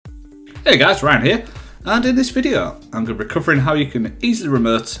Hey guys, Ryan here, and in this video I'm going to be covering how you can easily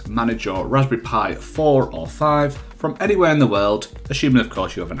remote manage your Raspberry Pi 4 or 5 from anywhere in the world, assuming of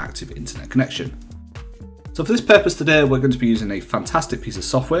course you have an active internet connection. So for this purpose today we're going to be using a fantastic piece of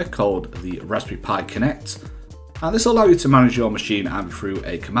software called the rpi-connect, and this will allow you to manage your machine either through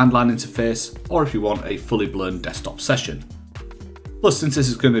a command line interface or if you want a fully blown desktop session. Plus, since this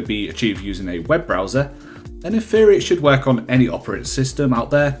is going to be achieved using a web browser, then in theory it should work on any operating system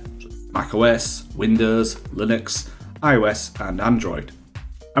out there: macOS, Windows, Linux, iOS and Android.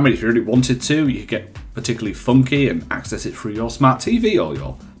 I mean, if you really wanted to, you could get particularly funky and access it through your smart TV or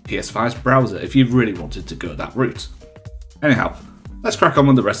your PS5's browser if you really wanted to go that route. Anyhow, let's crack on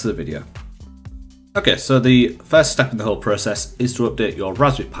with the rest of the video. Okay, so the first step in the whole process is to update your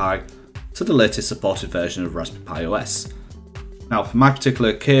Raspberry Pi to the latest supported version of Raspberry Pi OS. Now, for my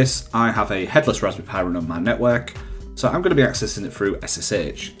particular case, I have a headless Raspberry Pi running on my network, so I'm going to be accessing it through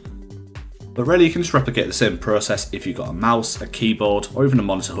SSH. But really, you can just replicate the same process if you've got a mouse, a keyboard, or even a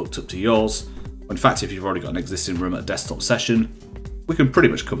monitor hooked up to yours. In fact, if you've already got an existing remote desktop session, we can pretty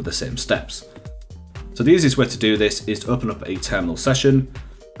much cover the same steps. So the easiest way to do this is to open up a terminal session,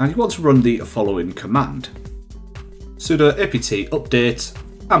 and you want to run the following command: sudo apt update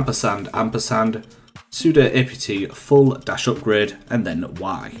 && sudo apt full-upgrade and then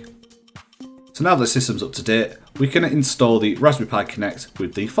y. So now the system's up to date, we can install the Raspberry Pi Connect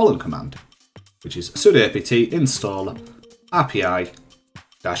with the following command, which is sudo apt install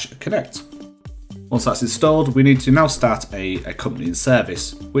rpi-connect. Once that's installed, we need to now start a accompanying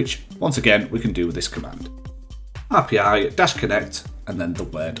service, which once again we can do with this command: rpi-connect and then the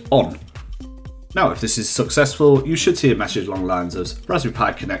word on. Now if this is successful, you should see a message along the lines of Raspberry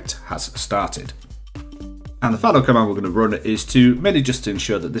Pi Connect has started. And the final command we're going to run is to mainly just to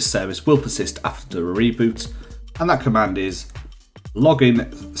ensure that this service will persist after a reboot, and that command is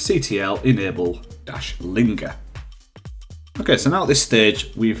loginctl enable-linger. Okay, so now at this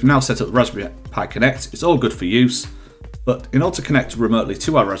stage we've now set up Raspberry Pi Connect. It's all good for use, but in order to connect remotely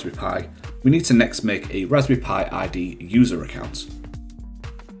to our Raspberry Pi, we need to next make a Raspberry Pi ID user account.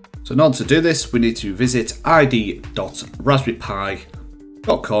 So in order to do this, we need to visit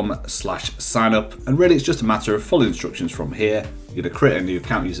id.raspberrypi.com/signup, and really it's just a matter of following instructions from here. You're going to create a new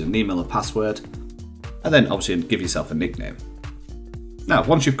account using an email and password, and then obviously give yourself a nickname. Now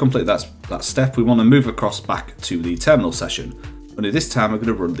once you've completed that step, we want to move across back to the terminal session, only this time we're going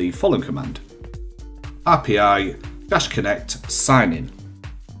to run the following command: rpi-connect signin.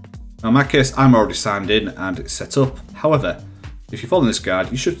 Now in my case I'm already signed in and it's set up, however if you follow this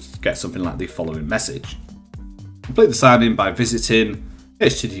guide you should get something like the following message. Complete the sign in by visiting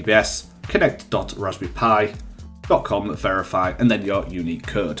https://connect.raspberrypi.com verify and then your unique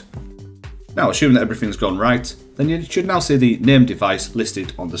code. Now assuming that everything's gone right, then you should now see the named device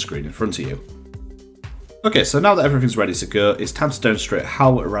listed on the screen in front of you. Okay, so now that everything's ready to go, it's time to demonstrate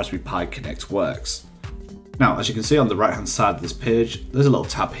how a Raspberry Pi Connect works. Now as you can see on the right hand side of this page, there's a little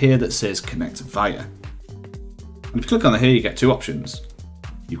tab here that says Connect Via. And if you click on here you get two options.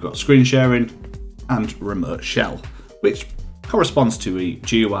 You've got screen sharing and remote shell, which corresponds to a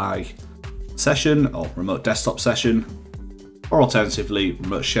GUI session or remote desktop session, or alternatively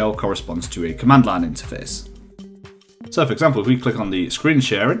remote shell corresponds to a command line interface. So for example, if we click on the screen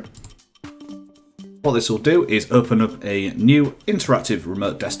sharing, what this will do is open up a new interactive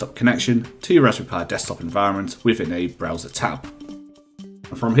remote desktop connection to your Raspberry Pi desktop environment within a browser tab.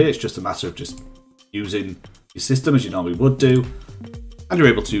 And from here it's just a matter of just using your system as you normally would do, and you're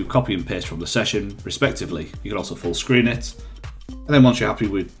able to copy and paste from the session respectively. You can also full screen it, and then once you're happy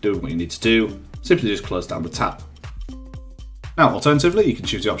with doing what you need to do, simply just close down the tab. Now alternatively you can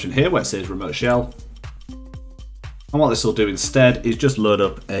choose the option here where it says remote shell, and what this will do instead is just load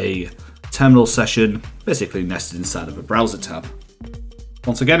up a terminal session basically nested inside of a browser tab.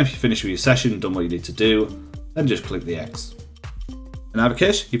 Once again, if you finish with your session and done what you need to do, then just click the X. In either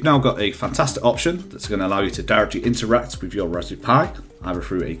case, you've now got a fantastic option that's going to allow you to directly interact with your Raspberry Pi, either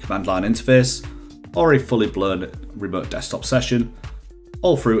through a command line interface or a fully blown remote desktop session,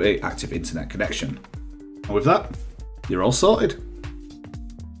 all through an active internet connection. And with that, you're all sorted.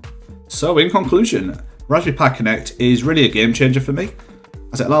 So in conclusion, Raspberry Pi Connect is really a game changer for me,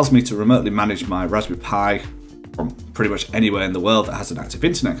 as it allows me to remotely manage my Raspberry Pi from pretty much anywhere in the world that has an active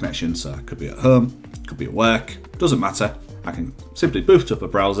internet connection. So it could be at home, it could be at work, doesn't matter. I can simply boot up a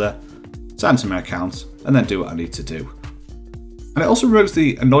browser, sign into my account, and then do what I need to do. And it also removes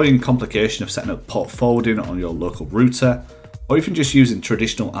the annoying complication of setting up port forwarding on your local router, or even just using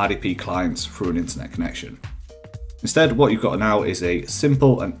traditional RDP clients through an internet connection. Instead, what you've got now is a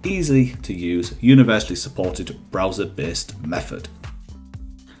simple and easy to use, universally supported browser-based method.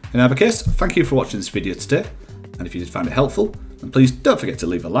 In either case, thank you for watching this video today, and if you did find it helpful, then please don't forget to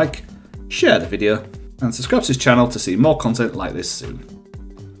leave a like, share the video, and subscribe to this channel to see more content like this soon.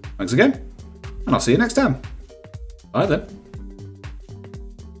 Thanks again, and I'll see you next time. Bye then.